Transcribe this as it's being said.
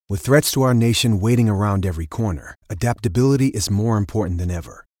With threats to our nation waiting around every corner, adaptability is more important than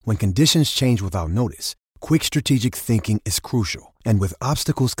ever. When conditions change without notice, quick strategic thinking is crucial. And with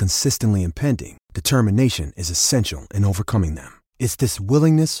obstacles consistently impending, determination is essential in overcoming them. It's this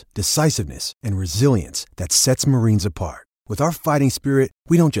willingness, decisiveness, and resilience that sets Marines apart. With our fighting spirit,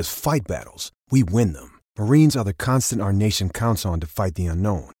 we don't just fight battles, we win them. Marines are the constant our nation counts on to fight the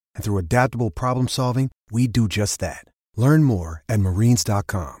unknown. And through adaptable problem solving, we do just that. Learn more at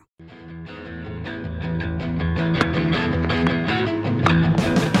marines.com.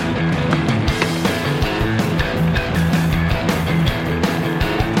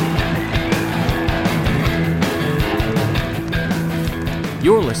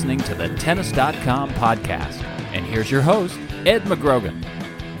 You're listening to the Tennis.com podcast, and here's your host, Ed McGrogan.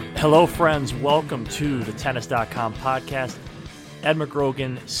 Hello, friends. Welcome to the Tennis.com podcast. Ed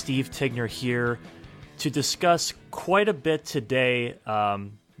McGrogan, Steve Tigner here to discuss quite a bit today.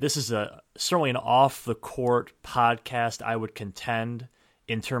 This is certainly an off-the-court podcast, I would contend,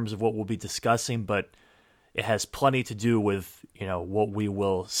 in terms of what we'll be discussing, but it has plenty to do with what we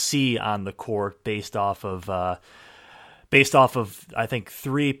will see on the court based off of I think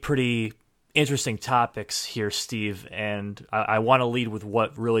three pretty interesting topics here, Steve, and I want to lead with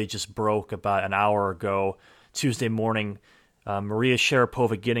what really just broke about an hour ago, Tuesday morning. Maria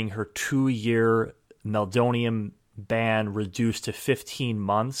Sharapova getting her 2-year meldonium ban reduced to 15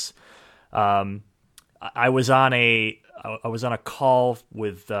 months. I was on a call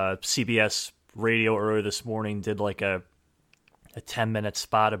with CBS Radio earlier this morning, did like a 10-minute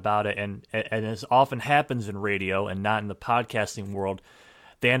spot about it, and as often happens in radio and not in the podcasting world,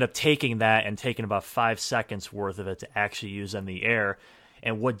 they end up taking that and taking about 5 seconds worth of it to actually use on the air.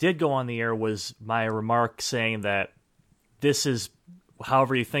 And what did go on the air was my remark saying that this is,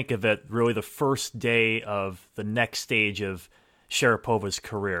 however you think of it, really the first day of the next stage of Sharapova's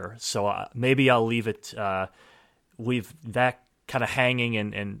career. So maybe I'll leave that kind of hanging,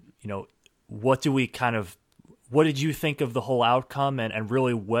 and what did you think of the whole outcome, and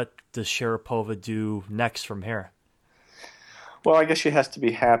really what does Sharapova do next from here? Well, I guess she has to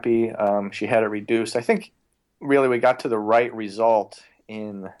be happy. She had it reduced. I think really we got to the right result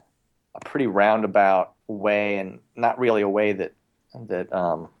in a pretty roundabout way, and not really a way that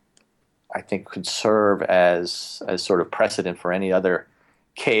I think could serve as sort of precedent for any other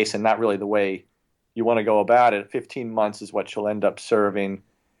case, and not really the way you want to go about it. 15 months is what she'll end up serving.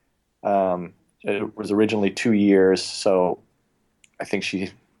 It was originally 2 years, so I think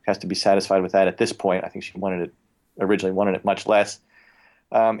she has to be satisfied with that at this point. I think she originally wanted it much less.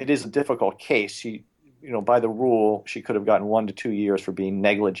 It is a difficult case. She, by the rule, she could have gotten 1 to 2 years for being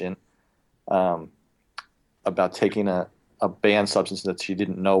negligent about taking a banned substance that she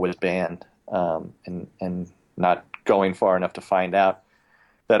didn't know was banned, and not going far enough to find out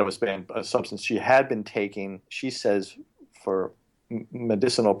that it was banned. A substance she had been taking, she says, for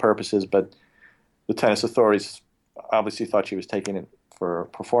medicinal purposes, but the tennis authorities obviously thought she was taking it for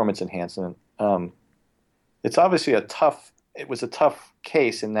performance enhancement. It's obviously it was a tough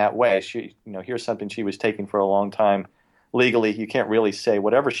case in that way. She, here's something she was taking for a long time. Legally, you can't really say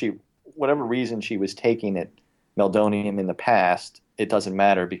whatever reason she was taking it, meldonium in the past, it doesn't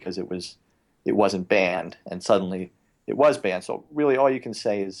matter because it wasn't banned, and suddenly it was banned. So really all you can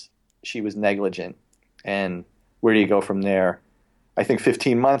say is she was negligent, and where do you go from there? I think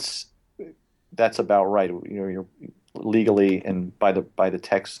 15 months, that's about right. You're legally, and by the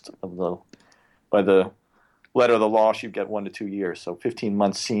text by the letter of the law, you get 1 to 2 years. So 15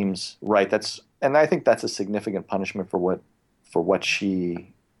 months seems right. And I think that's a significant punishment for what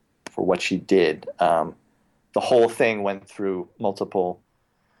she did. The whole thing went through an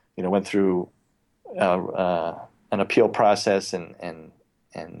appeal process, and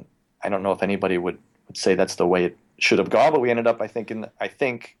I don't know if anybody would say that's the way it should have gone, but we ended up, I think,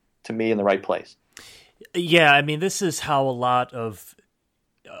 to me, in the right place. Yeah, I mean, this is how a lot of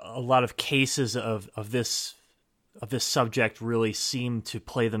cases of this subject really seem to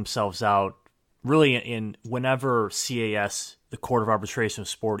play themselves out. Really, in whenever CAS, the Court of Arbitration of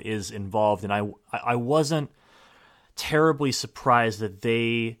Sport, is involved, and I wasn't terribly surprised that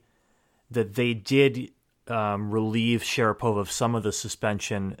they did relieve Sharapova of some of the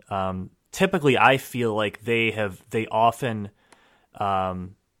suspension. Typically, I feel like they often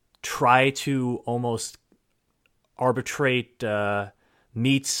try to almost arbitrate,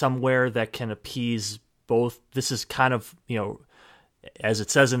 meet somewhere that can appease both. This is kind of, as it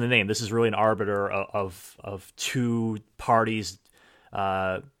says in the name, this is really an arbiter of two parties,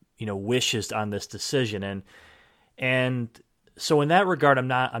 wishes on this decision, and so in that regard, I'm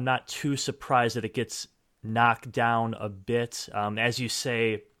not too surprised that it gets knocked down a bit. As you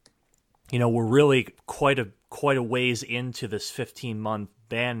say, we're really quite a ways into this 15-month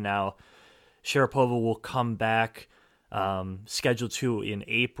ban now. Sharapova will come back, scheduled to in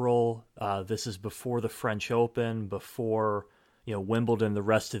April. This is before the French Open, before Wimbledon the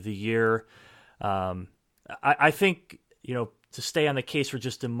rest of the year. I think to stay on the case for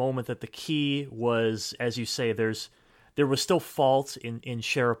just a moment, that the key was, as you say, there was still fault in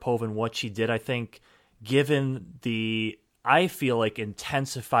Sharapova and what she did. I think, given I feel like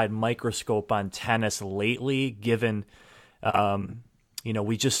intensified microscope on tennis lately, given,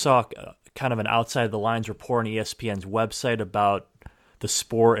 we just saw kind of an outside the lines report on ESPN's website about the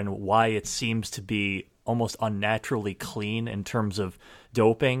sport and why it seems to be almost unnaturally clean in terms of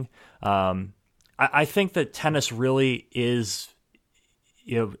doping. I think that tennis really is,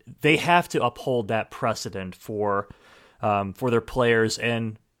 they have to uphold that precedent for their players,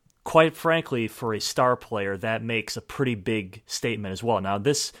 and quite frankly, for a star player, that makes a pretty big statement as well. Now,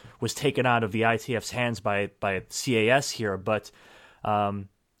 this was taken out of the ITF's hands by CAS here, but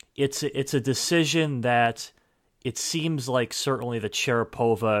it's a decision that it seems like certainly that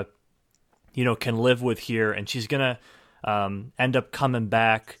Sharapova, can live with here, and she's gonna end up coming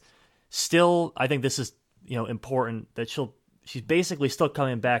back. Still, I think this is important that she's basically still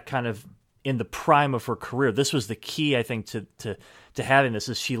coming back kind of in the prime of her career. This was the key, I think, to having this,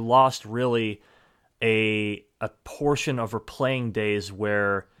 is she lost really a portion of her playing days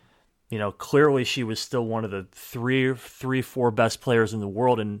where, clearly she was still one of the four best players in the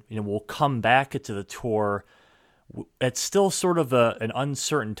world, and will come back to the tour. It's still sort of an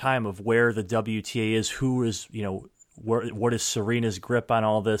uncertain time of where the WTA is, who is, what is Serena's grip on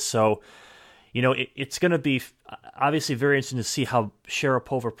all this. So, it's going to be obviously very interesting to see how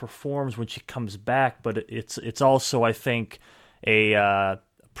Sharapova performs when she comes back, but it's also, I think, a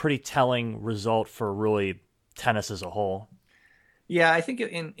pretty telling result for really tennis as a whole. Yeah, I think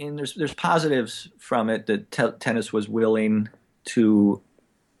there's positives from it that tennis was willing to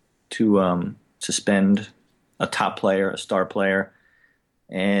suspend a top player, a star player,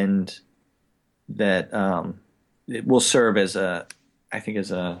 and that it will serve as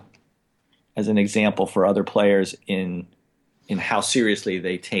an example for other players in how seriously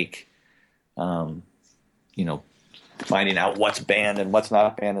they take, finding out what's banned and what's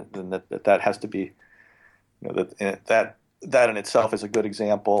not banned, and that has to be, that in itself is a good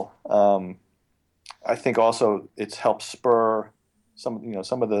example. I think also it's helped spur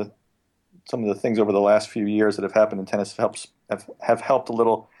some of the things over the last few years that have happened in tennis have helped a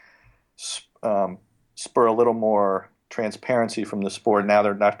little spur a little more transparency from the sport. Now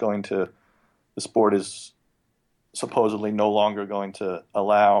the sport is supposedly no longer going to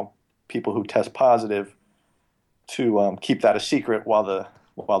allow people who test positive to keep that a secret while the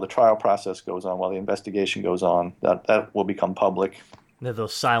trial process goes on, while the investigation goes on. That will become public. The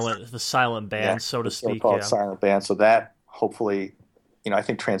silent bans, so to speak. So-called silent bans. So that hopefully, I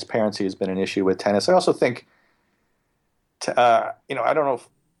think transparency has been an issue with tennis. I also think, I don't know if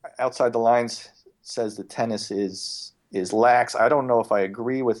Outside the Lines says that tennis is lax. I don't know if I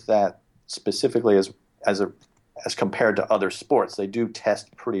agree with that specifically as compared to other sports. They do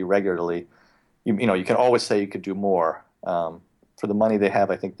test pretty regularly. You can always say you could do more. For the money they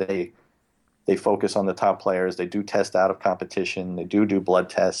have, I think they focus on the top players. They do test out of competition. They do blood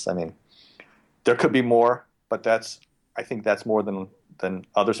tests. I mean, there could be more, but I think that's more than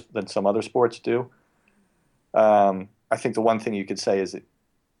some other sports do. I think the one thing you could say is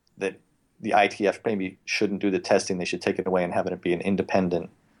that the ITF maybe shouldn't do the testing. They should take it away and have it be an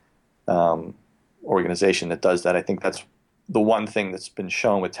independent organization that does that. I think that's the one thing that's been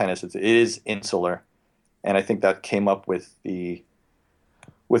shown with tennis. It is insular, and I think that came up with the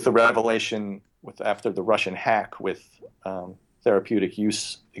revelation after the Russian hack with therapeutic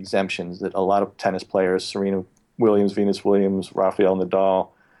use exemptions that a lot of tennis players, Serena Williams, Venus Williams, Rafael Nadal,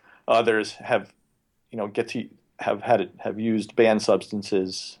 others have used banned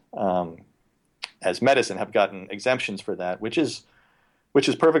substances as medicine, have gotten exemptions for that, which is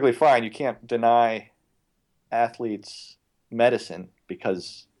perfectly fine. You can't deny athletes medicine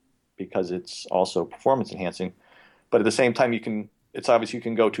because it's also performance enhancing, but at the same time it's obvious you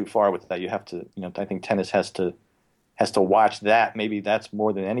can go too far with that. You have to, I think tennis has to watch that. Maybe that's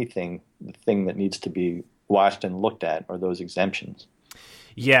more than anything the thing that needs to be watched and looked at, are those exemptions.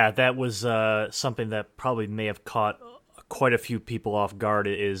 Yeah, that was something that probably may have caught quite a few people off guard,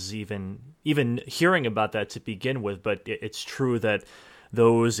 is even hearing about that to begin with. But it's true that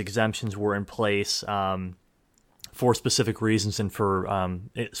those exemptions were in place for specific reasons and for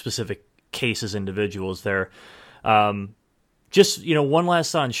specific cases, individuals there. Just, one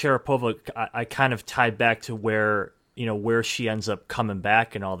last on Sharapova, I kind of tied back to where, where she ends up coming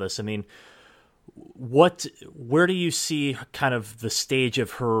back and all this. I mean, where do you see kind of the stage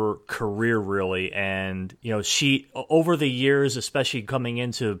of her career really? And, she, over the years, especially coming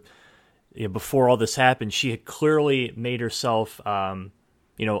into, before all this happened, she had clearly made herself,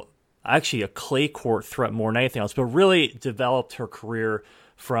 actually a clay court threat more than anything else, but really developed her career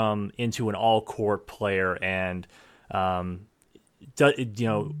into an all court player, and,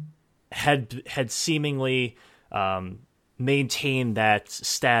 had seemingly, maintained that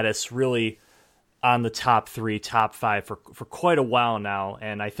status really on the top 3, top 5 for quite a while now.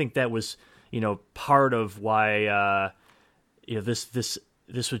 And I think that was, part of why,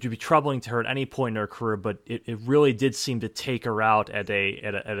 this would be troubling to her at any point in her career, but it really did seem to take her out at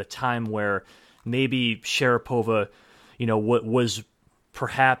a time where maybe Sharapova, was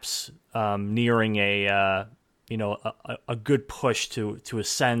perhaps nearing a good push to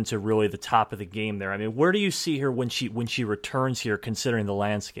ascend to really the top of the game there. I mean, where do you see her when she returns here, considering the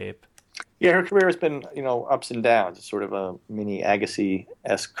landscape? Yeah, her career has been, ups and downs. It's sort of a mini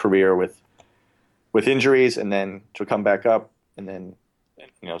Agassi-esque career with injuries, and then she'll come back up, and then,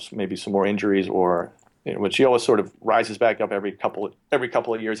 maybe some more injuries, or when she always sort of rises back up every couple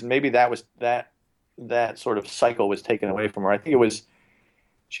of years, and maybe that sort of cycle was taken away from her. I think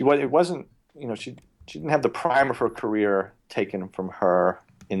she didn't have the prime of her career taken from her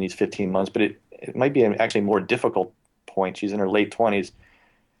in these 15 months, but it might be actually a more difficult point. She's in her late 20s.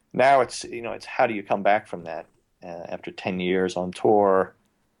 Now it's how do you come back from that after 10 years on tour,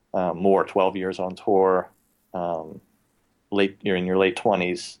 12 years on tour, you're in your late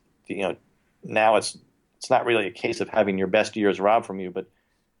 20s. Now it's not really a case of having your best years robbed from you, but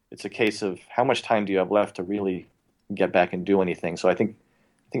it's a case of how much time do you have left to really get back and do anything. So I think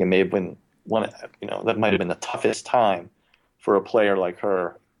it may have been that might have been the toughest time for a player like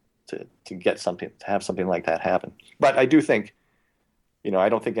her to get something, to have something like that happen. But I do think, I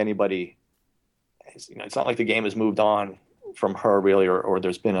don't think anybody, it's not like the game has moved on from her really, or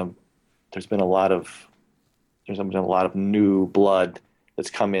there's been a lot of new blood that's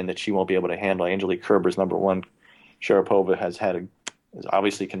come in that she won't be able to handle. Angelique Kerber's number one. Sharapova has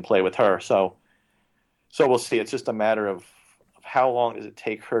obviously can play with her. So we'll see. It's just a matter of how long does it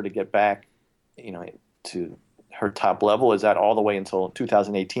take her to get back, to her top level. Is that all the way until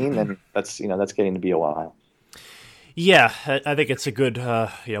 2018? Then that's getting to be a while. Yeah, I think it's a good.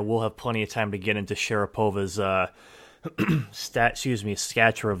 We'll have plenty of time to get into Sharapova's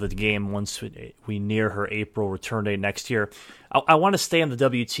stature of the game once we near her April return date next year. I want to stay on the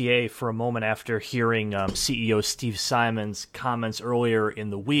WTA for a moment after hearing CEO Steve Simon's comments earlier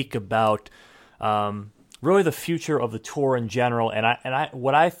in the week about really the future of the tour in general, and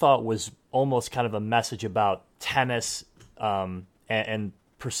what I thought was almost kind of a message about tennis and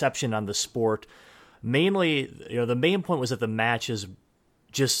perception on the sport. Mainly, the main point was that the matches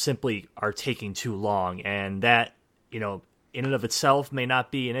just simply are taking too long, and that, in and of itself may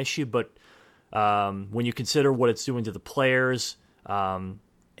not be an issue, but when you consider what it's doing to the players, and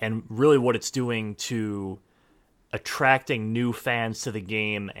really what it's doing to attracting new fans to the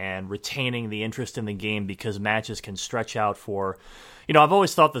game and retaining the interest in the game, because matches can stretch out for, I've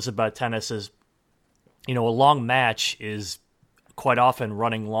always thought this about tennis is, a long match is quite often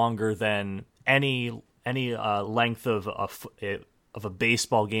running longer than any length of a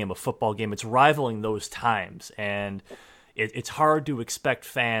baseball game, a football game. It's rivaling those times, and it's hard to expect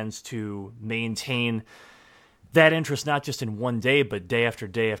fans to maintain that interest not just in one day, but day after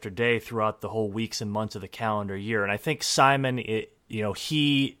day after day throughout the whole weeks and months of the calendar year. And I think Simon,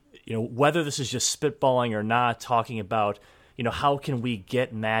 whether this is just spitballing or not, talking about, how can we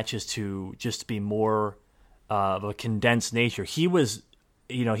get matches to just be more of a condensed nature. He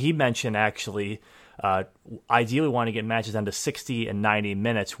mentioned actually ideally want to get matches down to 60 and 90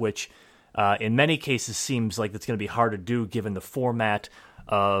 minutes, which in many cases seems like it's going to be hard to do given the format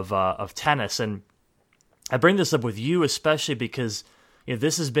of tennis. And I bring this up with you especially because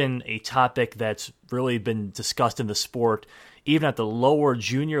this has been a topic that's really been discussed in the sport, even at the lower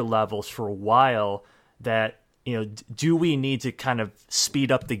junior levels for a while, that do we need to kind of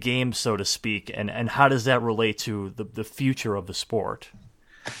speed up the game, so to speak, and how does that relate to the future of the sport?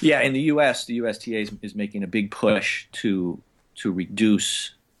 Yeah, in the U.S., the USTA is making a big push to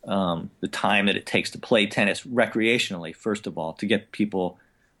reduce the time that it takes to play tennis recreationally, first of all, to get people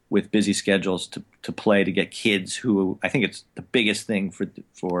with busy schedules to play, to get kids who, I think it's the biggest thing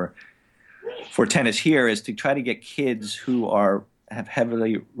for tennis here, is to try to get kids who have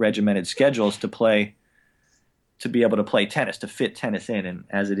heavily regimented schedules to be able to play tennis, to fit tennis in. And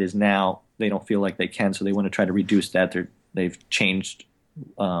as it is now, they don't feel like they can, so they want to try to reduce that. They've changed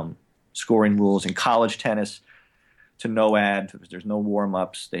scoring rules in college tennis no-ad. There's no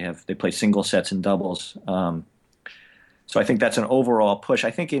warm-ups. They play single sets and doubles. So I think that's an overall push.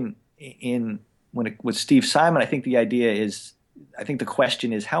 I think with Steve Simon, I think the idea is, I think the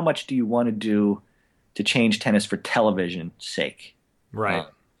question is, how much do you want to do to change tennis for television's sake? Right.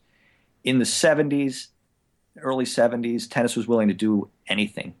 In the 70s, early 70s, tennis was willing to do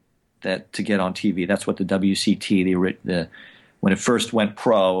anything to get on TV. That's what the WCT, when it first went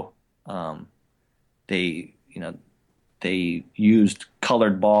pro, they used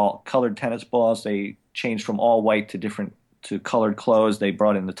colored tennis balls. They changed from all white to colored clothes. They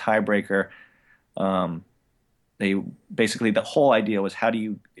brought in the tiebreaker. The whole idea was,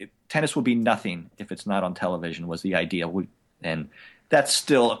 tennis will be nothing if it's not on television, was the idea. And that's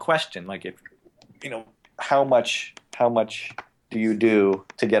still a question. Like, if, how much do you do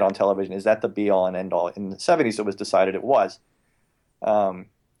to get on television? Is that the be all and end all? In the 70s, it was decided it was. And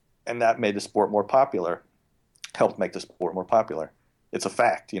that made the sport more popular, helped make the sport more popular. It's a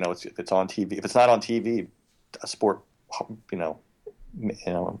fact. If it's on TV, if it's not on TV, a sport,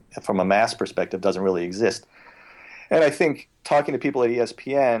 from a mass perspective, doesn't really exist. And I think talking to people at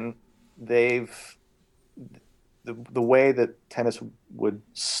ESPN, the way that tennis would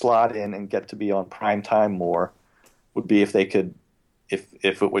slot in and get to be on prime time more would be if they could, if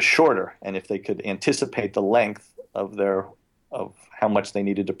it was shorter, and if they could anticipate the length of how much they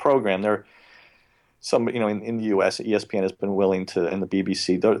needed to program. In the U.S., ESPN has been willing to, and the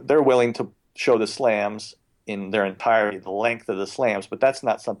BBC, they're willing to show the slams in their entirety, the length of the slams, but that's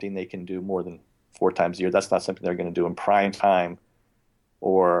not something they can do more than 4 times a year. That's not something they're going to do in prime time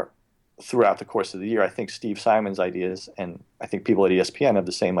or throughout the course of the year. I think Steve Simon's ideas, and I think people at ESPN have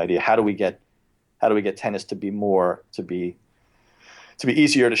the same idea. How do we get tennis to be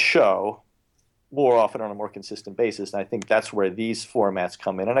easier to show more often on a more consistent basis? And I think that's where these formats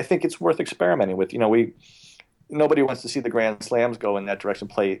come in. And I think it's worth experimenting with. Nobody wants to see the Grand Slams go in that direction,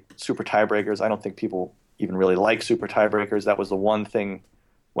 play super tiebreakers. I don't think people even really like super tiebreakers. That was the one thing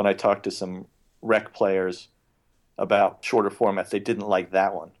when I talked to some rec players about shorter formats, they didn't like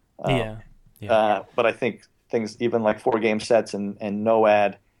that one. But I think things even like 4-game sets and no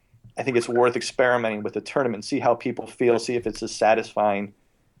ad, I think it's worth experimenting with the tournament, see how people feel, see if it's a satisfying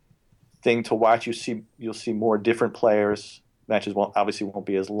thing to watch. You'll see more different players. Matches won't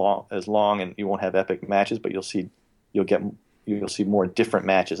be as long, and you won't have epic matches, but you'll see more different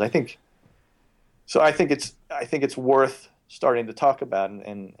matches. I think it's worth starting to talk about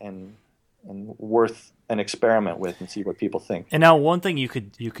and worth an experiment with and see what people think. And now one thing you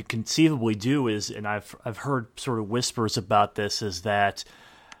could conceivably do is, and I've heard sort of whispers about this, is that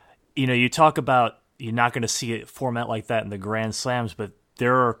you talk about you're not going to see a format like that in the Grand Slams, but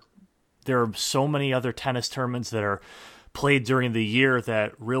there are so many other tennis tournaments that are played during the year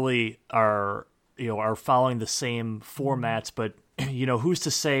that really are following the same formats. But who's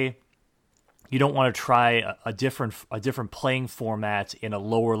to say you don't want to try a different playing format in a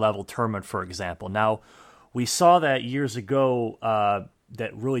lower level tournament, for example? Now, we saw that years ago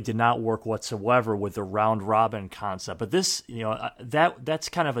that really did not work whatsoever with the round robin concept. But this, that's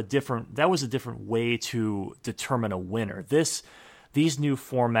kind of that was a different way to determine a winner. These new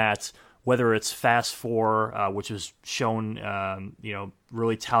formats, whether it's Fast Four, which is shown,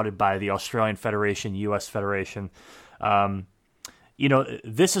 really touted by the Australian Federation, U.S. Federation,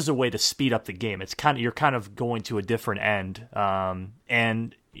 this is a way to speed up the game. You're kind of going to a different end,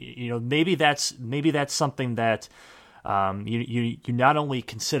 and maybe that's something that you not only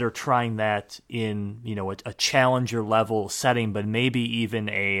consider trying that in a challenger level setting, but maybe even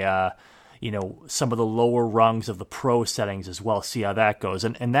some of the lower rungs of the pro settings as well. See how that goes,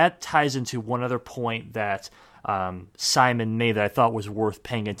 and that ties into one other point that Simon made that I thought was worth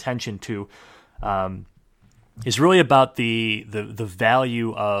paying attention to. Is really about the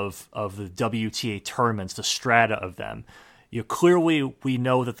value of the WTA tournaments, the strata of them. Clearly we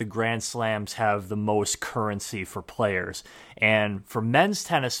know that the Grand Slams have the most currency for players, and for men's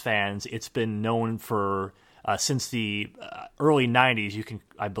tennis fans, it's been known for since the early '90s.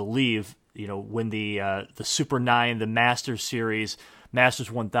 I believe, when the Super 9, the Masters Series,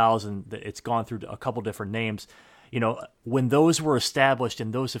 Masters 1000, it's gone through a couple different names. When those were established,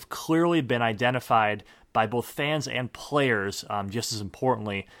 and those have clearly been identified by both fans and players, just as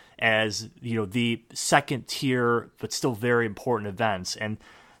importantly as the second tier but still very important events. And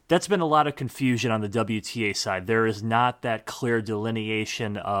that's been a lot of confusion on the WTA side. There is not that clear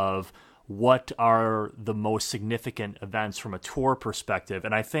delineation of what are the most significant events from a tour perspective.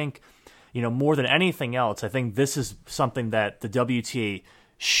 And I think, more than anything else, I think this is something that the WTA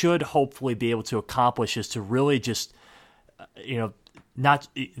should hopefully be able to accomplish, is to really just,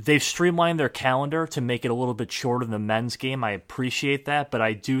 they've streamlined their calendar to make it a little bit shorter than the men's game. I appreciate that, but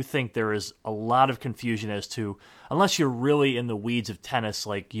I do think there is a lot of confusion as to, unless you're really in the weeds of tennis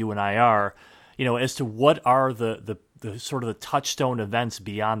like you and I are, as to what are the sort of the touchstone events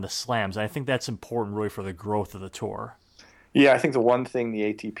beyond the slams. And I think that's important really for the growth of the tour. Yeah, I think the one thing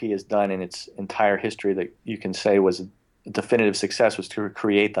the ATP has done in its entire history that you can say was a definitive success was to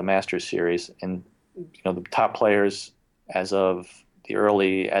create the Masters Series. And the top players as of the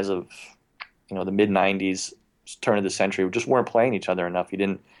mid 90s, turn of the century, just weren't playing each other enough.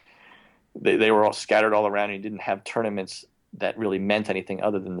 They were all scattered all around, and you didn't have tournaments that really meant anything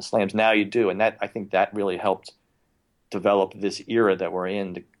other than the slams. Now you do, and I think that really helped develop this era that we're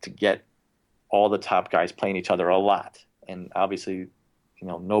in to get all the top guys playing each other a lot. And obviously,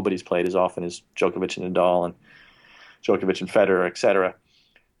 nobody's played as often as Djokovic and Nadal and Djokovic and Federer, et cetera.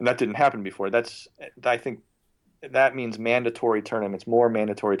 And that didn't happen before. I think that means mandatory tournaments, more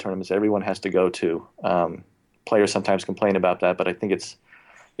mandatory tournaments everyone has to go to. Players sometimes complain about that, but I think it's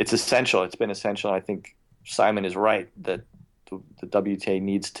essential. It's been essential. I think Simon is right that the WTA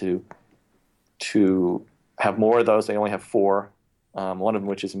needs to have more of those. They only have 4, one of them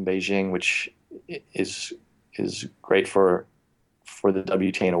which is in Beijing, which is great for the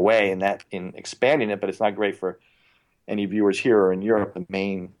WTA in a way, and that in expanding it, but it's not great for any viewers here or in Europe. The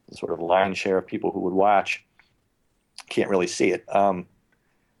main sort of lion's share of people who would watch can't really see it.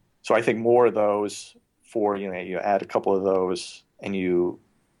 So I think more of those you add a couple of those and you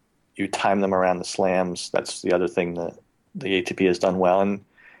time them around the slams. That's the other thing that the ATP has done well, and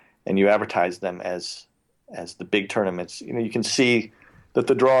you advertise them as the big tournaments. You can see that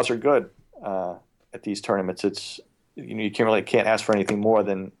the draws are good at these tournaments. It's you can't ask for anything more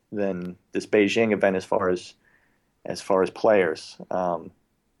than this Beijing event as far as players.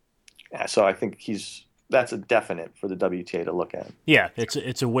 So I think that's a definite for the WTA to look at. Yeah,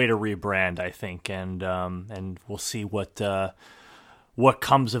 it's a way to rebrand, I think, and we'll see what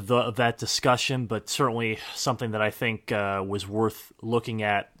comes of that discussion. But certainly something that I think was worth looking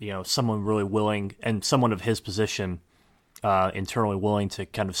at. Someone really willing and someone of his position internally willing to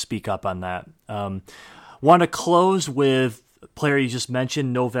kind of speak up on that. Want to close with a player you just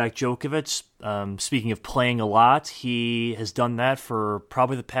mentioned, Novak Djokovic. Speaking of playing a lot, he has done that for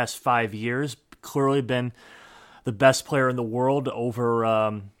probably the past 5 years. Clearly been the best player in the world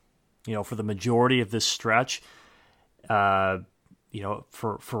over, for the majority of this stretch. For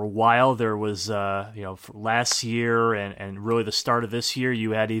a while there was, for last year and really the start of this year,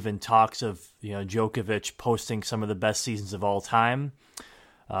 you had even talks of, Djokovic posting some of the best seasons of all time.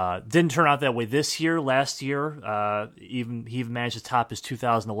 Didn't turn out that way this year. Last year, he even managed to top his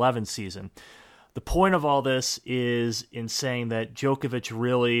 2011 season. The point of all this is in saying that Djokovic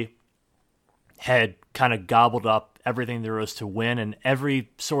really had kind of gobbled up everything there was to win, and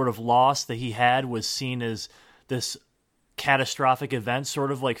every sort of loss that he had was seen as this catastrophic event,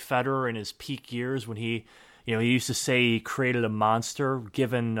 sort of like Federer in his peak years when he used to say he created a monster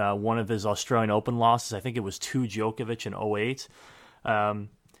given one of his Australian Open losses. I think it was to Djokovic in 2008.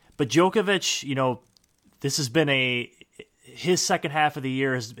 But Djokovic, this has been his second half of the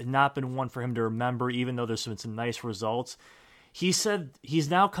year has not been one for him to remember, even though there's been some nice results. He said he's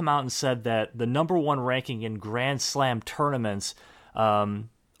now come out and said that the number one ranking in Grand Slam tournaments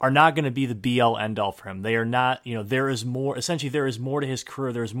are not going to be the be-all, end-all for him. They are not, there is more to his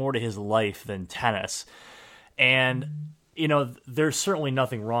career, there's more to his life than tennis. And, there's certainly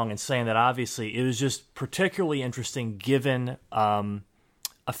nothing wrong in saying that. Obviously, it was just particularly interesting given a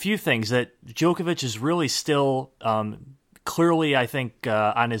few things that Djokovic is really still clearly, I think,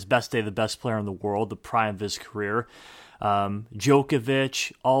 on his best day, the best player in the world, the prime of his career.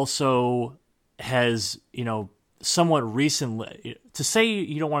 Djokovic also has, somewhat recently, to say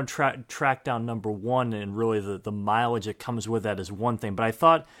you don't want to track down number one and really the mileage that comes with that is one thing, but I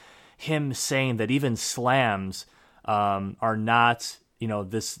thought him saying that even slams are not,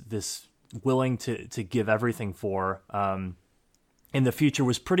 this willing to give everything for in the future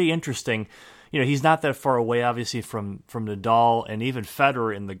was pretty interesting. He's not that far away, obviously, from Nadal and even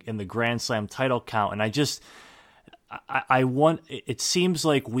Federer in the Grand Slam title count, and it seems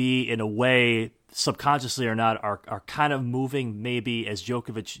like we, in a way, subconsciously or not, are kind of moving maybe as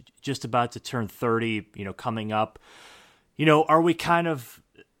Djokovic just about to turn 30, coming up. Are we kind of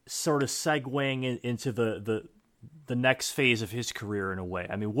sort of segueing into the next phase of his career in a way?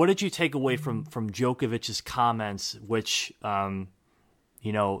 I mean, what did you take away from Djokovic's comments, which,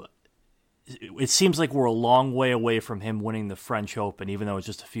 it seems like we're a long way away from him winning the French Open, even though it was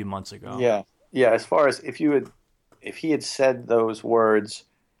just a few months ago. Yeah. As far as if he had said those words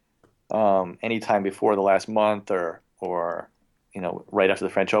anytime before the last month or right after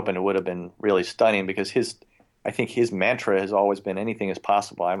the French Open, it would have been really stunning because I think his mantra has always been anything is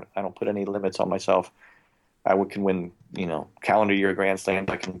possible. I don't put any limits on myself. I can win, calendar year Grand Slams.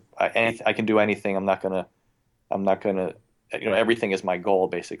 I can do anything. I'm not gonna, everything is my goal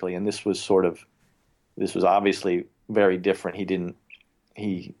basically. And this was obviously very different.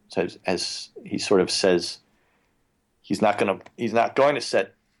 He sort of says he's not going to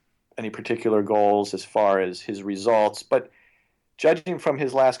set any particular goals as far as his results, but judging from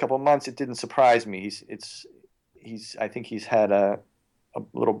his last couple of months, it didn't surprise me. I think he's had a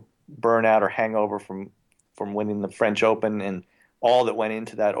little burnout or hangover from winning the French Open and all that went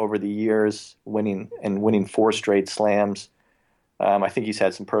into that over the years, winning 4 straight slams. I think he's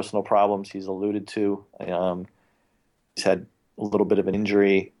had some personal problems he's alluded to. He's had a little bit of an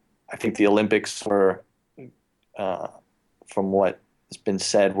injury. I think the Olympics were, from what has been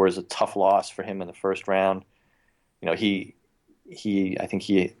said, was a tough loss for him in the first round. I think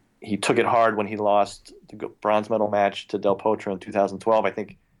he took it hard when he lost the bronze medal match to Del Potro in 2012. I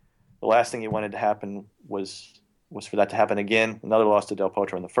think the last thing he wanted to happen was for that to happen again. Another loss to Del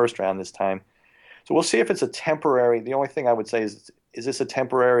Potro in the first round this time. So we'll see if it's a temporary. The only thing I would say is this a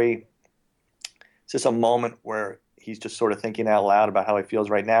temporary? Is this a moment where he's just sort of thinking out loud about how he feels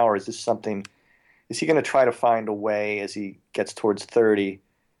right now, or is this something? Is he going to try to find a way as he gets towards 30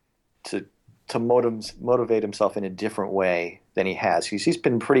 to motivate himself in a different way than he has? He's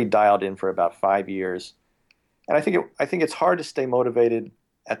been pretty dialed in for about 5 years, and I think it's hard to stay motivated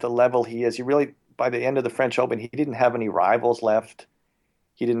at the level he is. He really, by the end of the French Open, he didn't have any rivals left.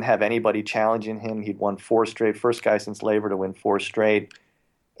 He didn't have anybody challenging him. He'd won 4 straight, first guy since Laver to win 4 straight.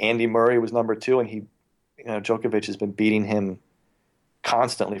 Andy Murray was number 2, and Djokovic has been beating him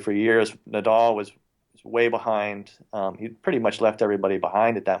constantly for years. Nadal was way behind. He pretty much left everybody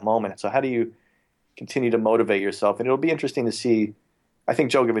behind at that moment. So how do you continue to motivate yourself? And it'll be interesting to see. I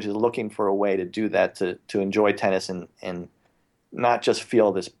think Djokovic is looking for a way to do that, to enjoy tennis and not just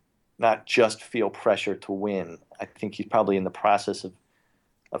feel pressure to win. I think he's probably in the process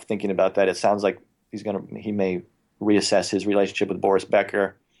of thinking about that. It sounds like he may reassess his relationship with Boris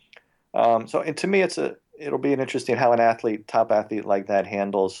Becker. And to me, it'll be an interesting how an top athlete like that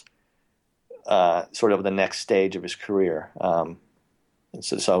handles sort of the next stage of his career.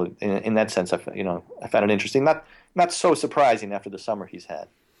 So in that sense, I found it interesting. Not so surprising after the summer he's had.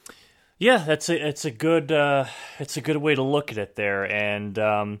 Yeah, it's a good way to look at it there, and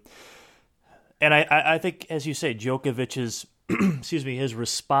I think, as you say, Djokovic's his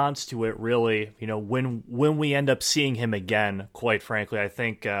response to it really, when we end up seeing him again, quite frankly, I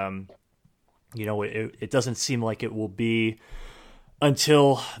think it doesn't seem like it will be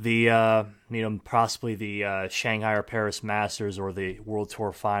until the possibly the Shanghai or Paris Masters or the World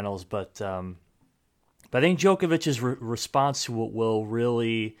Tour Finals, but I think Djokovic's response to it will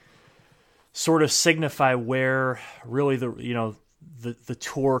really sort of signify where really the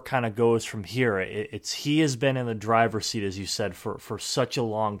tour kind of goes from here. He has been in the driver's seat, as you said, for such a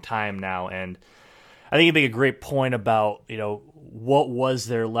long time now, and I think you make a great point about what was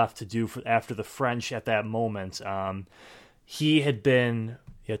there left to do after the French at that moment. He had been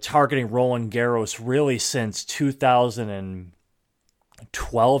targeting Roland Garros really since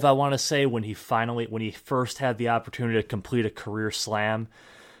 2012, I want to say, when he first had the opportunity to complete a career slam.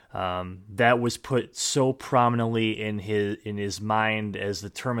 That was put so prominently in his mind as the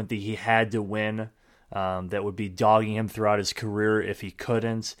tournament that he had to win, that would be dogging him throughout his career if he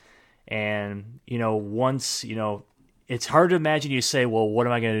couldn't. And once it's hard to imagine you say, well, what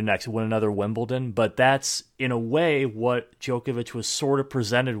am I going to do next? Win another Wimbledon? But that's in a way what Djokovic was sort of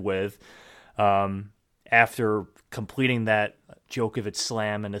presented with after completing that Djokovic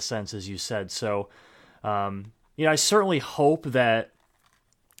slam, in a sense, as you said. So I certainly hope that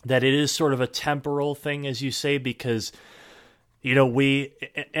it is sort of a temporal thing, as you say, because,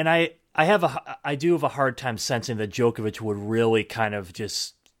 I do have a hard time sensing that Djokovic would really kind of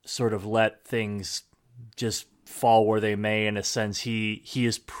just sort of let things just fall where they may. In a sense, he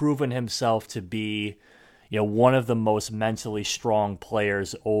has proven himself to be, one of the most mentally strong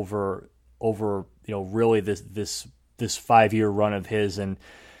players over really this 5-year run of his, and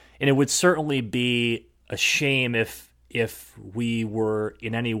it would certainly be a shame if we were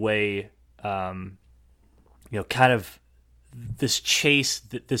in any way, kind of this chase,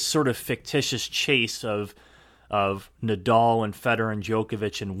 this sort of fictitious chase of Nadal and Federer and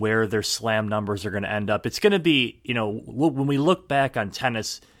Djokovic and where their slam numbers are going to end up. It's going to be, when we look back on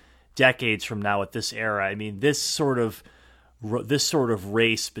tennis decades from now at this era, I mean, this sort of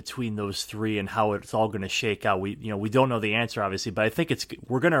race between those three and how it's all going to shake out. We don't know the answer, obviously, but I think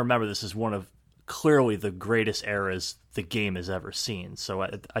we're going to remember this as one of clearly the greatest eras the game has ever seen. So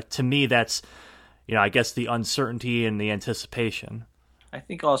to me, that's, I guess the uncertainty and the anticipation. I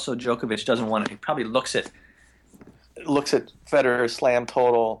think also Djokovic doesn't want to. He probably looks at Federer's slam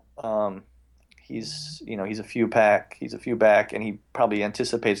total. He's a few back, and he probably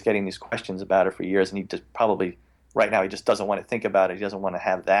anticipates getting these questions about it for years, and he just probably right now he just doesn't want to think about it. He doesn't want to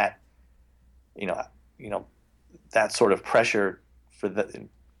have that, that sort of pressure for the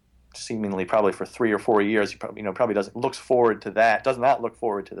seemingly probably for 3 or 4 years. He probably does not look forward to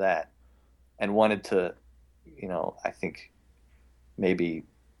that, and wanted to, I think maybe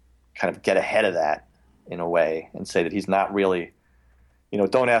kind of get ahead of that in a way and say that he's not really,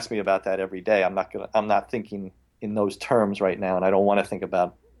 don't ask me about that every day. I'm not thinking in those terms right now, and I don't want to think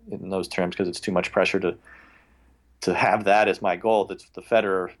about it in those terms because it's too much pressure to have that as my goal. That's the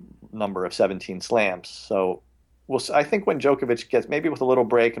Federer number of 17 slams. So I think when Djokovic gets, maybe with a little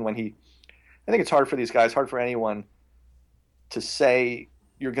break, and I think it's hard for these guys, hard for anyone to say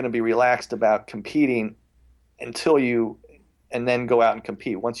you're going to be relaxed about competing and then go out and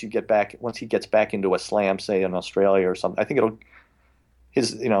compete. Once he gets back into a slam, say in Australia or something, I think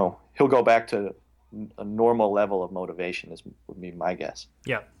he'll go back to a normal level of motivation would be my guess.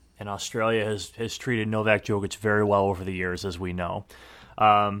 Yeah. And Australia has treated Novak Djokovic very well over the years, as we know.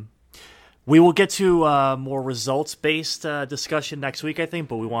 We will get to more results-based discussion next week, I think,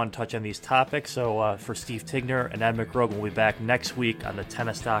 but we want to touch on these topics. So for Steve Tigner and Ed McGrogan, we'll be back next week on the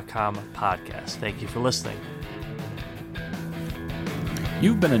Tennis.com podcast. Thank you for listening.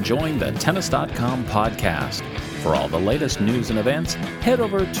 You've been enjoying the Tennis.com podcast. For all the latest news and events, head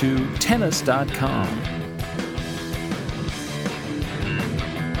over to Tennis.com.